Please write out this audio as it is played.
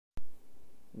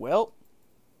Well,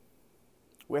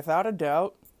 without a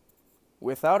doubt,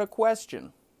 without a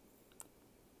question,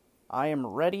 I am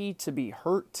ready to be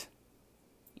hurt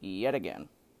yet again.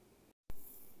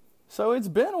 So it's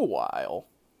been a while,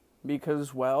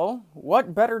 because, well,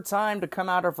 what better time to come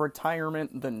out of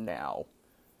retirement than now?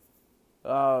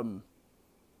 A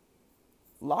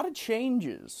lot of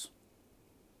changes.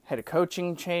 Had a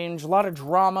coaching change, a lot of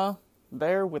drama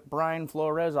there with Brian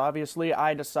Flores. Obviously,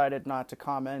 I decided not to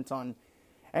comment on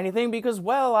anything because,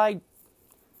 well, I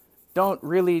don't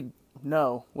really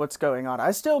know what's going on.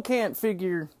 I still can't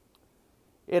figure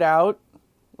it out.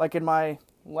 Like in my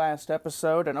last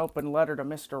episode, An Open Letter to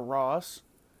Mr. Ross.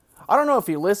 I don't know if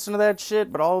you listen to that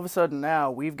shit, but all of a sudden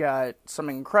now we've got some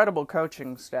incredible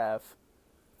coaching staff.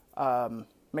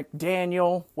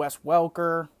 McDaniel, Wes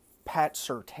Welker, Pat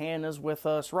Surtain is with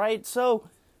us, right? So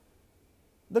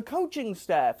the coaching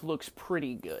staff looks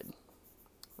pretty good,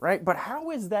 right? But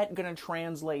how is that going to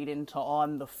translate into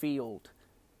on the field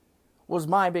was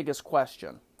my biggest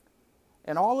question.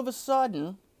 And all of a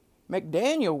sudden,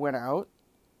 McDaniel went out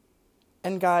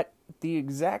and got the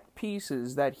exact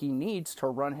pieces that he needs to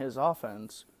run his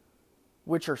offense,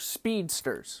 which are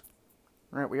speedsters,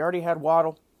 right? We already had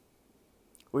Waddle.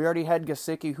 We already had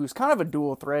Gesicki, who's kind of a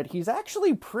dual threat. He's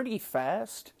actually pretty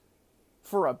fast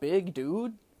for a big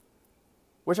dude,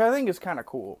 which I think is kind of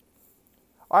cool.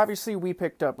 Obviously, we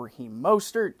picked up Raheem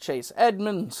Mostert, Chase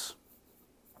Edmonds.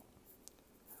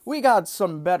 We got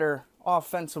some better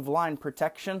offensive line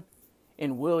protection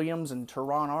in Williams and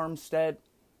Teron Armstead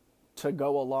to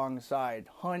go alongside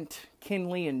Hunt,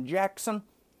 Kinley, and Jackson.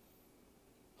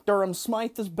 Durham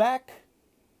Smythe is back.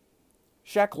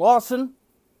 Shaq Lawson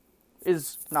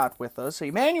is not with us.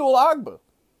 Emmanuel Ogbah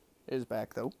is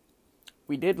back, though.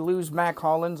 We did lose Mac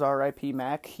Hollins, R.I.P.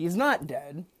 Mac. He's not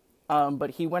dead,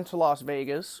 but he went to Las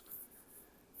Vegas.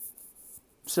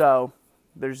 So,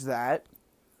 there's that.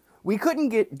 We couldn't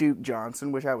get Duke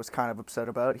Johnson, which I was kind of upset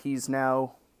about. He's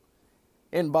now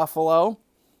in Buffalo,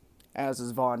 as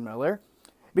is Von Miller,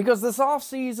 because this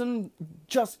offseason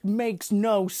just makes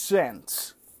no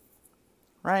sense,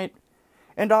 right?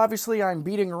 And obviously I'm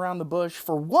beating around the bush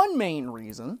for one main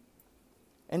reason,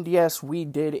 and yes, we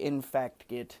did in fact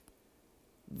get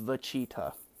the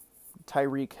cheetah,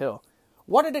 Tyreek Hill.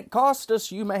 What did it cost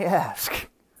us, you may ask?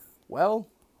 Well,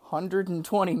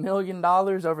 $120 million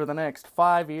over the next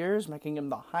 5 years, making him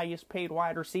the highest paid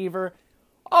wide receiver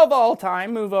of all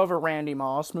time. Move over Randy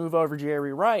Moss, move over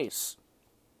Jerry Rice.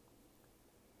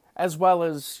 As well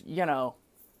as,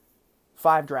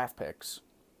 5 draft picks.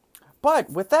 But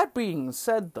with that being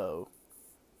said, though,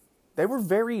 they were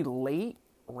very late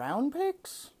round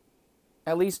picks.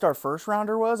 At least our first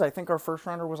rounder was. I think our first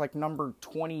rounder was like number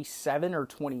 27 or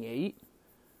 28.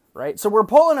 Right? So we're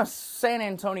pulling a San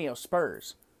Antonio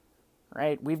Spurs.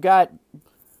 Right? We've got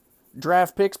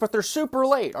draft picks, but they're super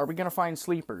late. Are we going to find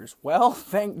sleepers? Well,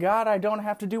 thank God I don't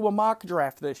have to do a mock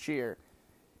draft this year.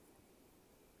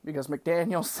 Because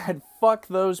McDaniel said, fuck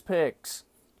those picks.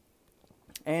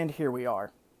 And here we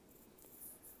are.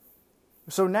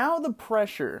 So now the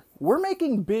pressure. We're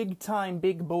making big time,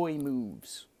 big boy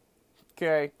moves.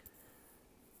 Okay?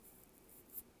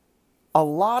 A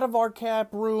lot of our cap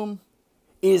room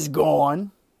is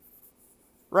gone.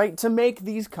 Right? To make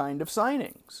these kind of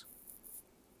signings.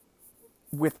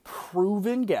 With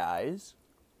proven guys.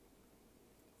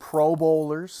 Pro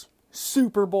Bowlers.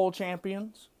 Super Bowl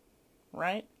champions.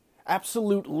 Right?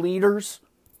 Absolute leaders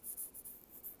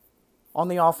on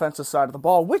the offensive side of the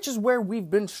ball, which is where we've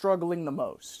been struggling the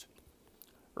most,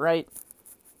 right?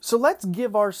 So let's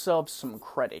give ourselves some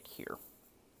credit here.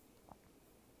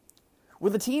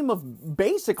 With a team of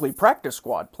basically practice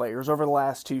squad players over the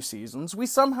last 2 seasons, we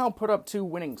somehow put up 2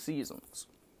 winning seasons.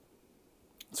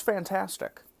 It's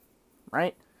fantastic,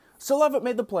 right? Still haven't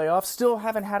made the playoffs, still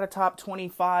haven't had a top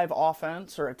 25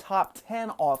 offense or a top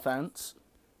 10 offense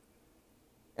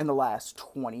in the last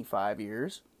 25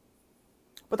 years.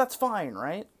 But that's fine,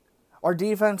 right? Our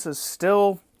defense is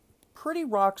still pretty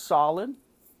rock solid.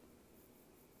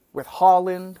 With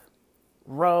Holland,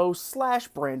 Rowe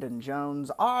 / Brandon Jones.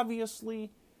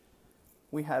 Obviously,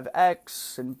 we have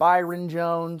X and Byron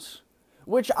Jones.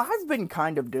 Which I've been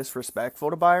kind of disrespectful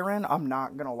to Byron. I'm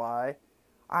not going to lie.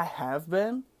 I have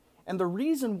been. And the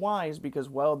reason why is because,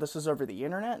 well, this is over the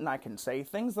internet and I can say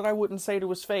things that I wouldn't say to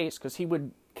his face because he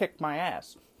would kick my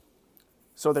ass.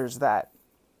 So there's that.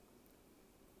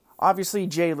 Obviously,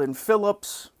 Jalen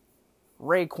Phillips,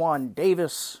 Raekwon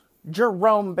Davis,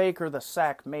 Jerome Baker, the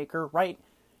sack maker, right?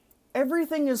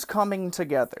 Everything is coming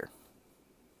together,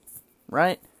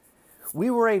 right?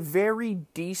 We were a very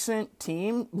decent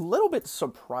team, a little bit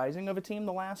surprising of a team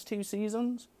the last 2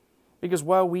 seasons, Because,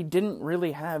 well, we didn't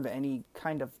really have any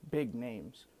kind of big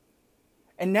names.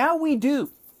 And now we do.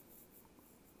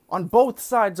 On both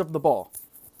sides of the ball.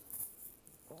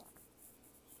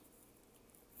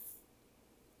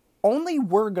 Only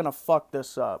we're gonna fuck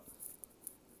this up.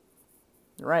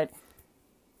 Right?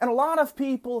 And a lot of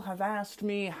people have asked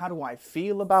me, how do I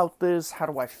feel about this? How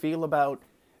do I feel about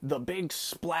the big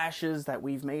splashes that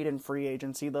we've made in free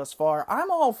agency thus far?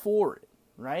 I'm all for it,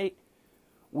 right?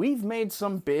 We've made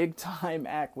some big-time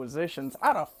acquisitions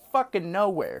out of fucking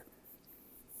nowhere.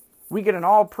 We get an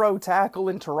all-pro tackle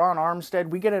in Teron Armstead.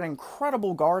 We get an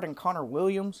incredible guard in Connor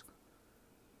Williams.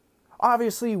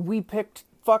 Obviously, we picked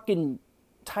fucking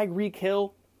Tyreek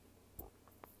Hill.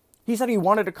 He said he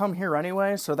wanted to come here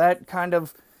anyway, so that kind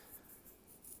of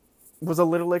was a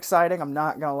little exciting. I'm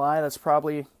not gonna lie, that's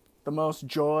probably the most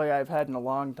joy I've had in a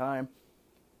long time.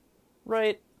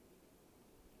 Right?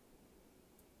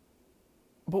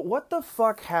 But what the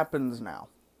fuck happens now?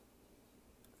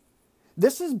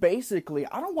 This is basically,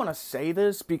 I don't want to say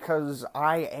this because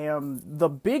I am the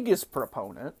biggest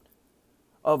proponent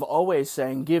of always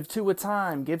saying, give Tua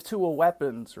time, give Tua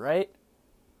weapons, right?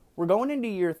 We're going into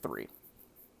year 3.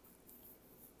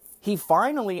 He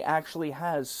finally actually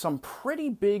has some pretty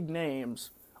big names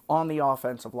on the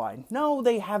offensive line. No,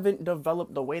 they haven't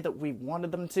developed the way that we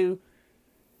wanted them to.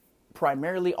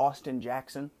 Primarily Austin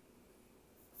Jackson.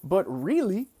 But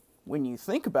really, when you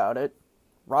think about it,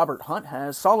 Robert Hunt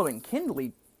has, Solomon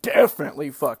Kindley definitely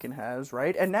fucking has,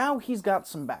 right? And now he's got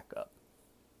some backup.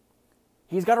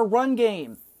 He's got a run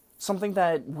game. Something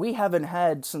that we haven't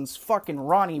had since fucking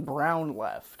Ronnie Brown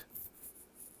left.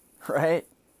 Right?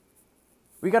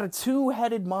 We got a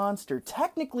 2-headed monster.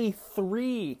 Technically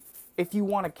 3, if you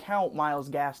want to count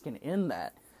Myles Gaskin in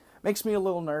that. Makes me a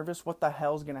little nervous. What the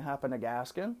hell's going to happen to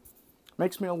Gaskin?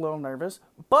 Makes me a little nervous.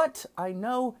 But I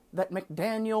know that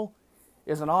McDaniel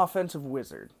is an offensive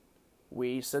wizard.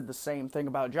 We said the same thing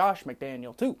about Josh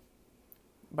McDaniel too.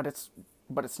 But it's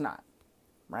not.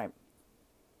 Right?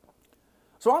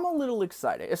 So I'm a little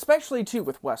excited. Especially too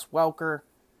with Wes Welker.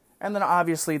 And then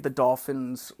obviously the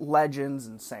Dolphins legends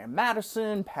and Sam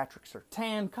Madison, Patrick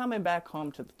Surtain coming back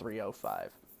home to the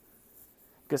 305.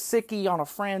 Gesicki on a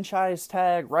franchise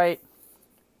tag, right?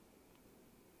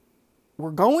 We're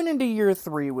going into year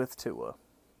 3 with Tua.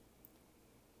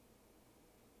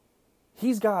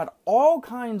 He's got all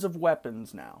kinds of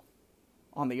weapons now.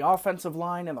 On the offensive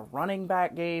line, in the running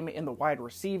back game, in the wide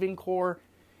receiving core.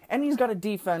 And he's got a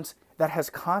defense that has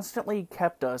constantly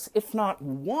kept us, if not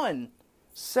won,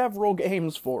 several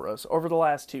games for us over the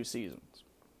last 2 seasons.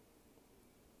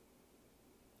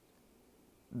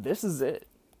 This is it.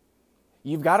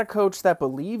 You've got a coach that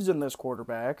believes in this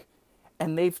quarterback,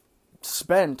 and they've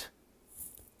spent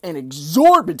an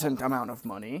exorbitant amount of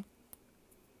money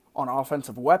on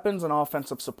offensive weapons and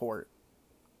offensive support.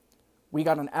 We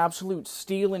got an absolute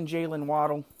steal in Jalen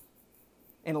Waddle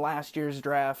in last year's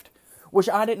draft, which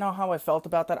I didn't know how I felt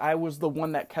about that. I was the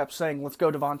one that kept saying, let's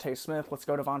go Devontae Smith, let's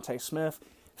go Devontae Smith.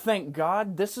 Thank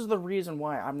God, this is the reason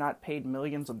why I'm not paid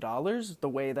millions of dollars the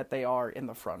way that they are in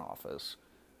the front office.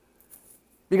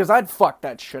 Because I'd fuck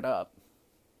that shit up.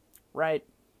 Right?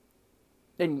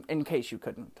 In case you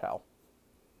couldn't tell.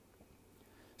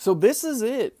 So this is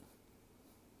it.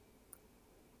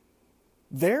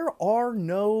 There are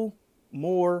no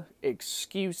more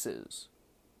excuses.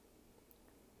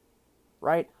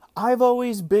 Right? I've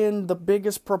always been the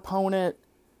biggest proponent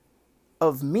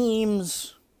of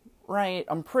memes, right?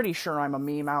 I'm pretty sure I'm a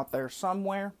meme out there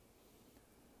somewhere.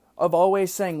 Of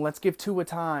always saying, let's give Tua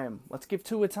time. Let's give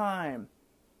Tua time.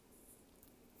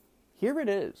 Here it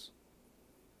is.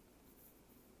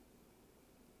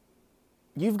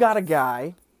 You've got a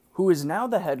guy who is now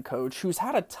the head coach, who's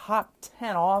had a top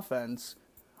 10 offense,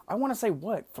 I want to say,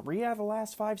 3 out of the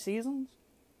last 5 seasons?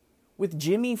 With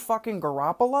Jimmy fucking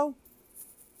Garoppolo?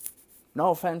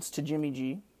 No offense to Jimmy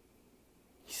G.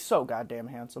 He's so goddamn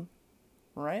handsome.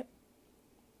 Right?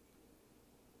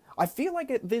 I feel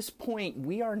like at this point,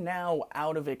 we are now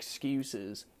out of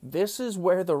excuses. This is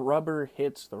where the rubber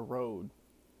hits the road.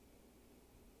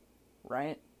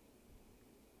 Right?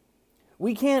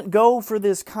 We can't go for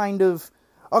this kind of,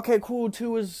 okay, cool,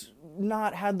 Tua's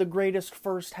not had the greatest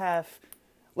first half.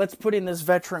 Let's put in this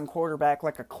veteran quarterback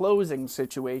like a closing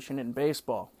situation in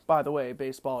baseball. By the way,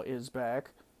 baseball is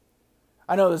back.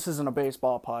 I know this isn't a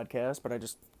baseball podcast, but I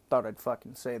just thought I'd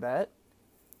fucking say that.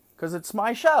 Because it's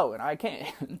my show, and I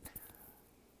can.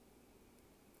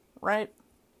 Right?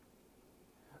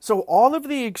 So all of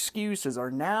the excuses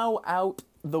are now out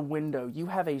the window. You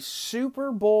have a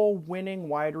Super Bowl winning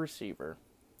wide receiver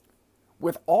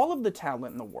with all of the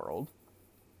talent in the world.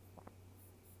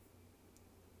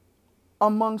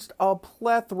 amongst a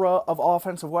plethora of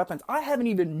offensive weapons. I haven't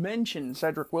even mentioned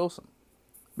Cedric Wilson.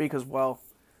 Because, well,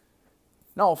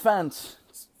 no offense,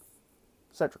 it's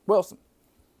Cedric Wilson.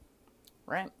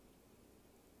 Right?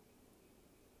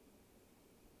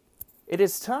 It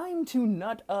is time to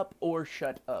nut up or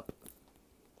shut up.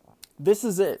 This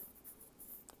is it.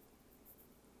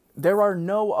 There are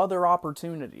no other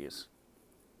opportunities.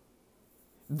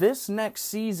 This next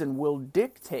season will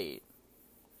dictate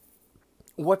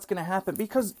what's going to happen.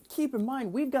 Because keep in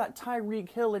mind, we've got Tyreek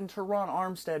Hill and Teron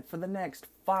Armstead for the next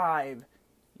 5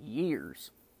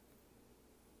 years.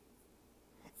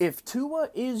 If Tua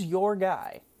is your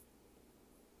guy,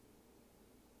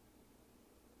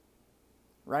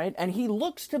 right? And he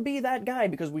looks to be that guy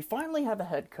because we finally have a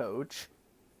head coach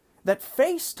that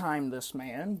FaceTimed this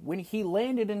man when he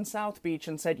landed in South Beach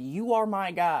and said, "You are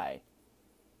my guy."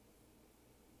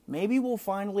 Maybe we'll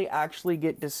finally actually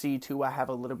get to see Tua have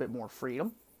a little bit more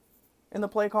freedom in the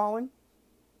play calling.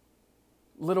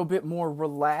 A little bit more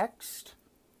relaxed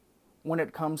when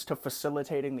it comes to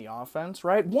facilitating the offense,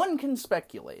 right? One can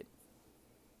speculate.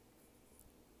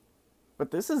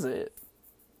 But this is it.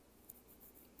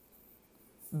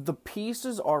 The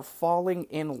pieces are falling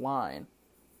in line.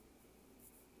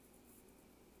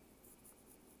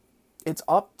 It's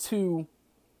up to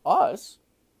us.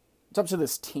 It's up to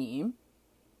this team.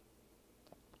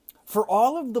 For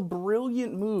all of the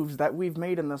brilliant moves that we've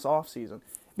made in this offseason.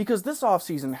 Because this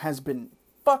offseason has been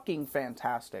fucking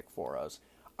fantastic for us.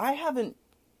 I haven't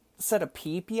said a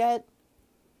peep yet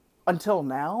until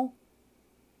now.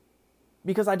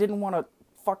 Because I didn't want to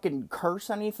fucking curse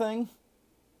anything.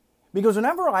 Because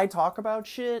whenever I talk about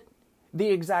shit, the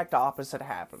exact opposite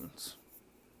happens.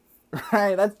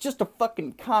 Right? That's just a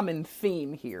fucking common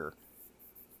theme here.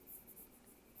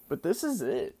 But this is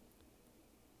it.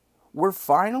 We're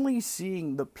finally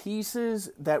seeing the pieces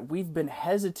that we've been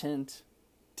hesitant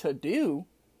to do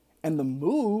and the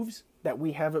moves that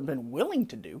we haven't been willing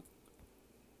to do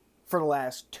for the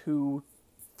last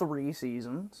 2-3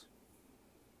 seasons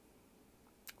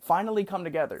finally come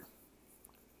together.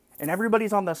 And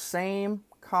everybody's on the same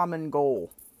common goal.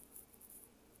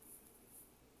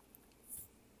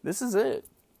 This is it.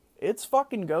 It's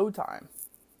fucking go time.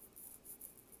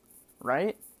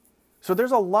 Right? So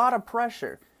there's a lot of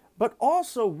pressure. But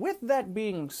also, with that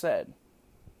being said,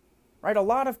 right, a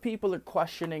lot of people are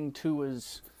questioning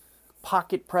Tua's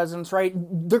pocket presence, right?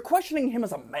 They're questioning him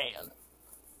as a man.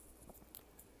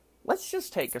 Let's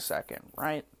just take a second,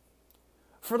 right?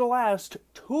 For the last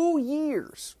 2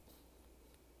 years,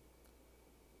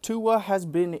 Tua has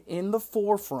been in the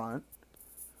forefront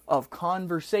of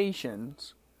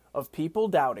conversations of people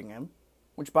doubting him,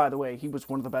 which, by the way, he was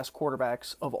one of the best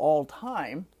quarterbacks of all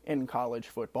time in college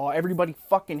football. Everybody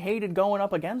fucking hated going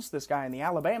up against this guy in the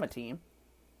Alabama team.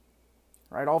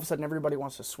 Right? All of a sudden, everybody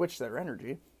wants to switch their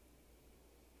energy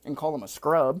and call him a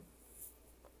scrub.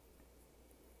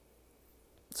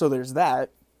 So there's that,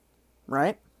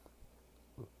 right?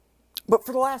 But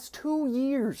for the last 2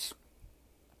 years,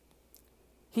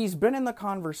 he's been in the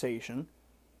conversation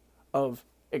of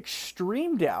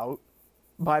extreme doubt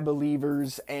by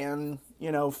believers and,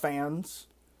 fans.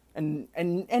 And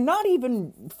not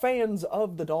even fans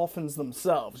of the Dolphins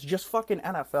themselves. Just fucking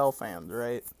NFL fans,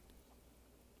 right?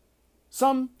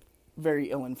 Some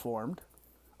very ill-informed.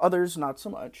 Others not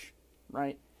so much,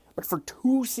 right? But for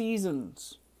 2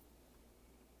 seasons,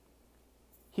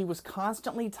 he was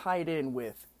constantly tied in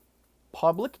with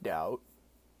public doubt,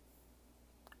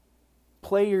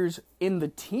 players in the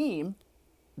team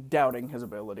doubting his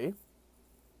ability,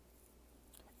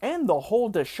 and the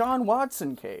whole Deshaun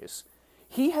Watson case.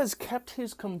 He has kept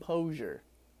his composure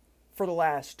for the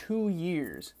last 2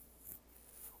 years,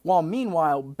 while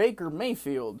meanwhile Baker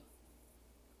Mayfield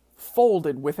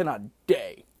folded within a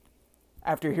day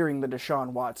after hearing the Deshaun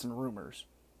Watson rumors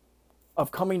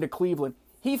of coming to Cleveland.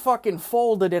 He fucking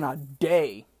folded in a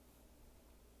day.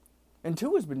 And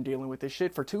Tua's been dealing with this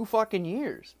shit for 2 fucking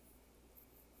years.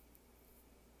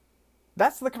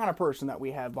 That's the kind of person that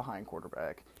we have behind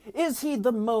quarterback. Is he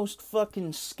the most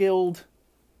fucking skilled?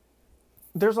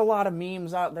 There's a lot of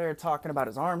memes out there talking about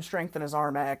his arm strength and his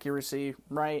arm accuracy,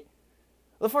 right?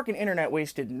 The fucking internet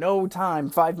wasted no time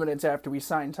 5 minutes after we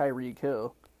signed Tyreek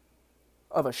Hill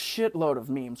of a shitload of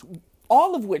memes,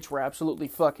 all of which were absolutely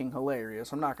fucking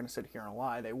hilarious. I'm not going to sit here and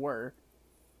lie, they were.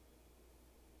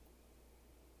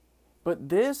 But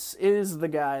this is the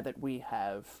guy that we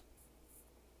have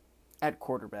at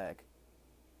quarterback.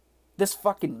 This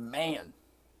fucking man,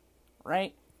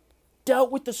 right?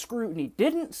 Dealt with the scrutiny.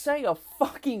 Didn't say a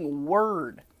fucking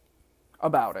word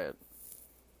about it.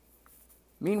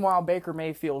 Meanwhile, Baker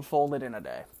Mayfield folded in a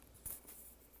day.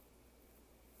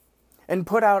 and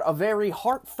put out a very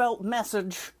heartfelt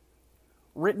message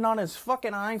written on his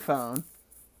fucking iPhone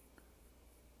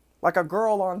like a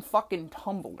girl on fucking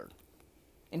Tumblr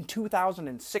in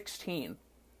 2016,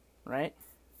 right?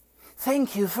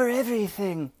 Thank you for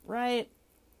everything, right?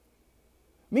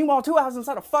 Meanwhile, 2 hasn't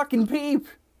said a fucking peep.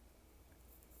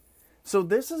 So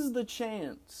this is the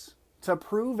chance to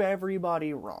prove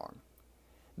everybody wrong.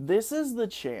 This is the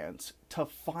chance to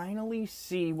finally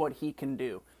see what he can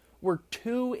do. We're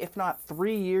 2, if not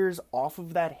 3 years off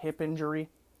of that hip injury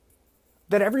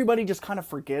that everybody just kind of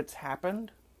forgets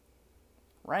happened,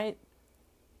 right?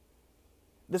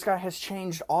 This guy has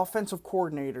changed offensive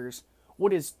coordinators,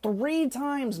 what is 3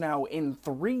 times now in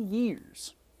 3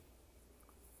 years.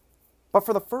 But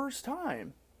for the first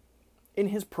time in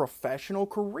his professional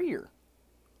career,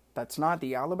 that's not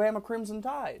the Alabama Crimson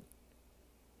Tide.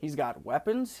 He's got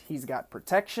weapons, he's got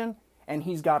protection, and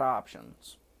he's got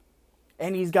options.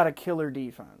 And he's got a killer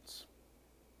defense.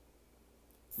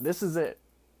 This is it.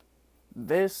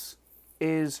 This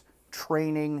is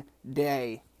training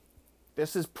day.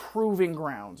 This is proving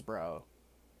grounds, bro.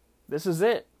 This is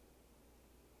it.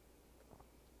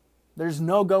 There's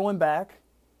no going back.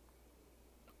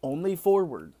 Only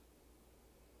forward.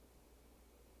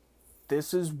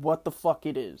 This is what the fuck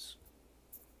it is.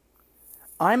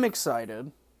 I'm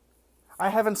excited. I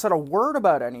haven't said a word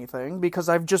about anything because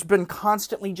I've just been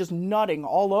constantly just nutting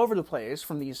all over the place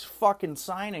from these fucking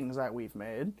signings that we've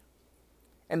made.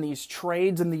 And these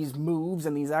trades and these moves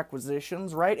and these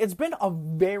acquisitions, right? It's been a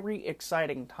very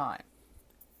exciting time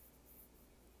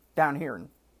down here in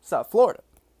South Florida.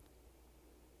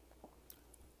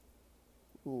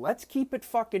 Let's keep it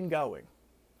fucking going.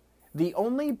 The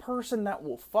only person that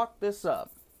will fuck this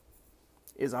up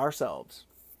is ourselves.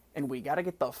 And we gotta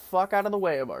get the fuck out of the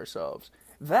way of ourselves.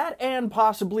 That and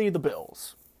possibly the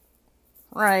Bills.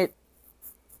 Right?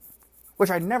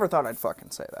 Which I never thought I'd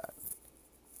fucking say that.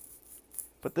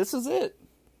 But this is it.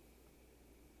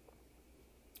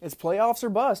 It's playoffs or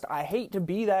bust. I hate to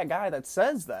be that guy that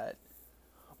says that.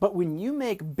 But when you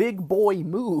make big boy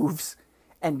moves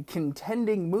and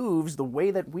contending moves the way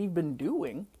that we've been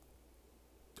doing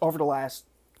over the last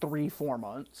 3-4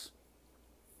 months,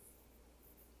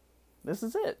 this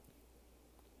is it.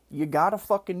 You gotta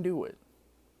fucking do it.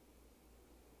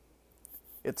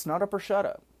 It's not up or shut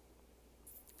up.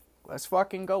 Let's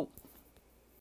fucking go.